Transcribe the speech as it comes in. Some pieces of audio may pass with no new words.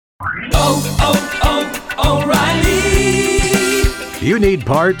O'Reilly! You need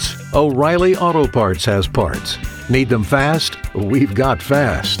parts? O'Reilly Auto Parts has parts. Need them fast? We've got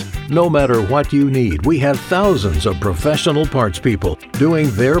fast. No matter what you need, we have thousands of professional parts people doing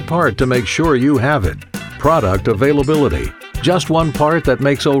their part to make sure you have it. Product availability. Just one part that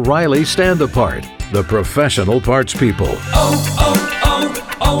makes O'Reilly stand apart. The professional parts people.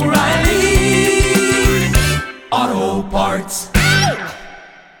 O'Reilly Auto Parts.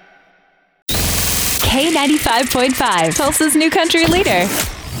 K95.5, Tulsa's new country leader.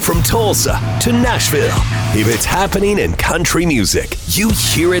 From Tulsa to Nashville, if it's happening in country music, you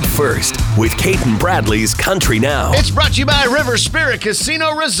hear it first with Cait and Bradley's Country Now. It's brought to you by River Spirit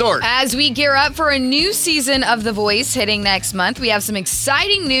Casino Resort. As we gear up for a new season of The Voice hitting next month, we have some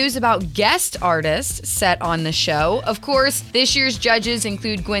exciting news about guest artists set on the show. Of course, this year's judges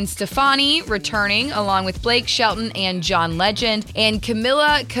include Gwen Stefani returning along with Blake Shelton and John Legend, and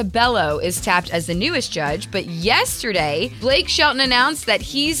Camila Cabello is tapped as the newest judge. But yesterday, Blake Shelton announced that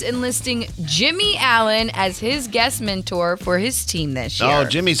he's enlisting Jimmy Allen as his guest mentor for his team this year. Oh,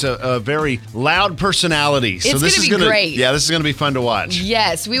 Jimmy's a very loud personality. It's going to be great. Yeah, this is going to be fun to watch.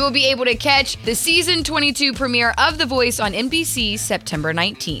 Yes, we will be able to catch the season 22 premiere of The Voice on NBC September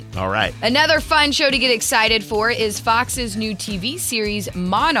 19th. All right. Another fun show to get excited for is Fox's new TV series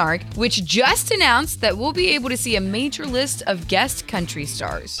Monarch, which just announced that we'll be able to see a major list of guest country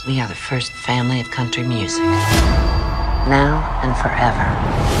stars. We are the first family of country music. Now and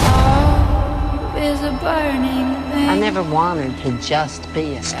forever. Love is a burning thing. I never wanted to just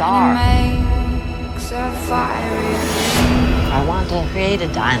be a star. Makes a fiery ring. I want to create a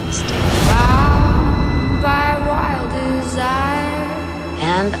dynasty. Bound by wild desire,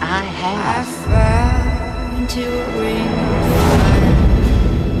 And I I have. fell into a ring of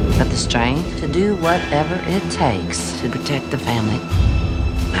fire. But the strength to do whatever it takes to protect the family.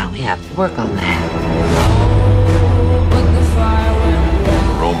 Well, we have to work on that. But the fire went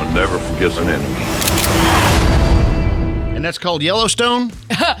down. Roman never forgets an enemy. And that's called Yellowstone?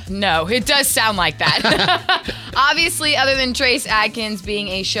 No, it does sound like that. Obviously, other than Trace Adkins being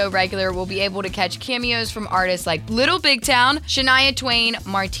a show regular, we'll be able to catch cameos from artists like Little Big Town, Shania Twain,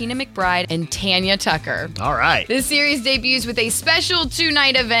 Martina McBride, and Tanya Tucker. All right. This series debuts with a special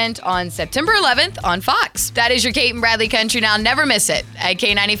two-night event on September 11th on Fox. That is your Cait and Bradley Country Now. Never miss it at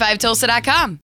K95Tulsa.com.